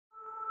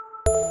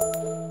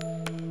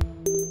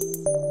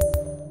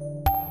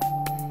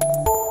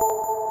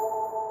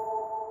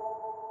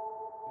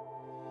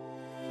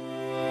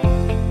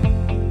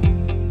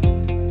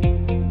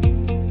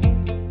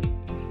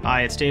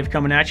Hi, it's Dave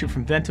coming at you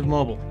from Ventev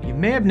Mobile. You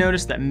may have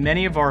noticed that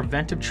many of our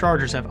Ventev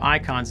chargers have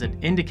icons that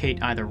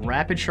indicate either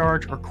rapid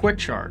charge or quick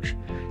charge.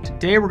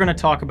 Today we're going to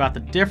talk about the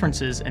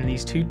differences in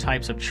these two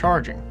types of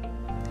charging.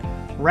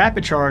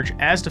 Rapid charge,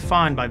 as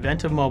defined by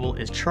Ventev Mobile,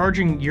 is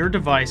charging your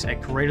device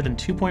at greater than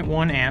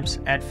 2.1 amps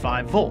at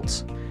 5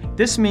 volts.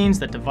 This means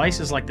that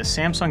devices like the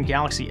Samsung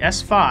Galaxy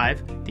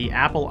S5, the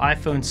Apple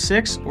iPhone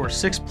 6 or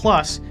 6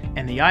 Plus,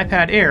 and the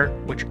iPad Air,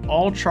 which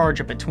all charge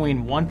at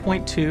between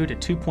 1.2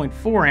 to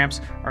 2.4 amps,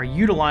 are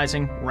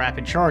utilizing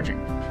rapid charging.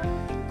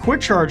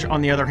 Quick charge,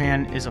 on the other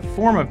hand, is a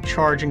form of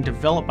charging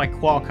developed by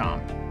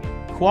Qualcomm.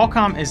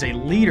 Qualcomm is a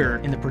leader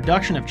in the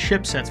production of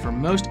chipsets for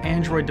most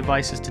Android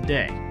devices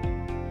today.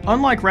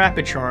 Unlike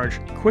rapid charge,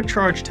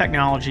 QuickCharge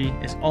technology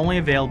is only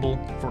available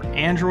for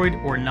Android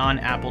or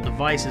non-Apple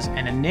devices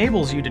and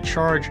enables you to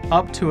charge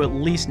up to at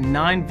least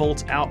 9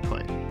 volts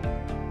output.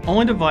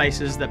 Only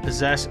devices that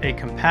possess a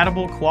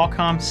compatible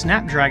Qualcomm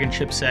Snapdragon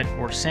chipset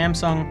or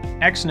Samsung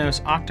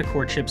Exynos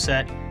octa-core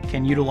chipset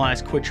can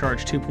utilize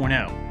QuickCharge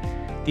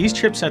 2.0. These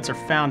chipsets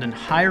are found in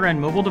higher-end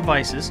mobile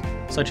devices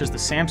such as the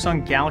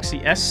Samsung Galaxy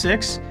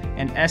S6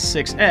 and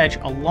S6 Edge,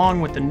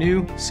 along with the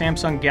new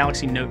Samsung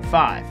Galaxy Note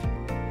 5.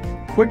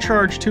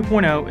 QuickCharge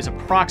 2.0 is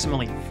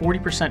approximately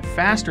 40%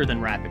 faster than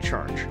rapid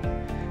charge.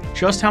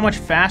 Just how much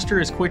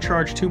faster is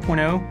QuickCharge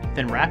 2.0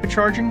 than rapid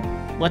charging?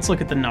 Let's look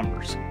at the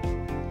numbers.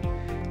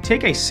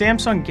 Take a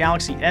Samsung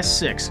Galaxy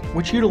S6,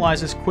 which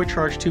utilizes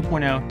QuickCharge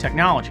 2.0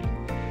 technology.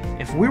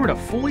 If we were to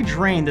fully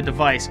drain the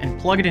device and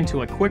plug it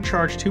into a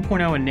QuickCharge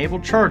 2.0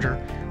 enabled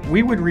charger,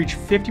 we would reach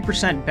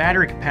 50%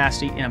 battery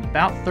capacity in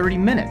about 30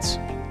 minutes.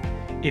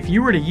 If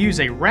you were to use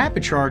a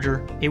rapid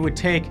charger, it would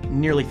take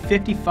nearly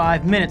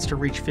 55 minutes to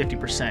reach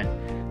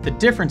 50%. The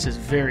difference is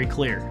very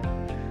clear.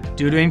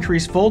 Due to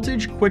increased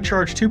voltage,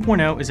 QuickCharge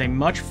 2.0 is a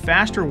much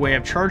faster way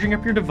of charging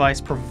up your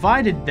device,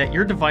 provided that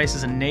your device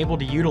is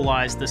enabled to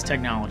utilize this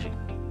technology.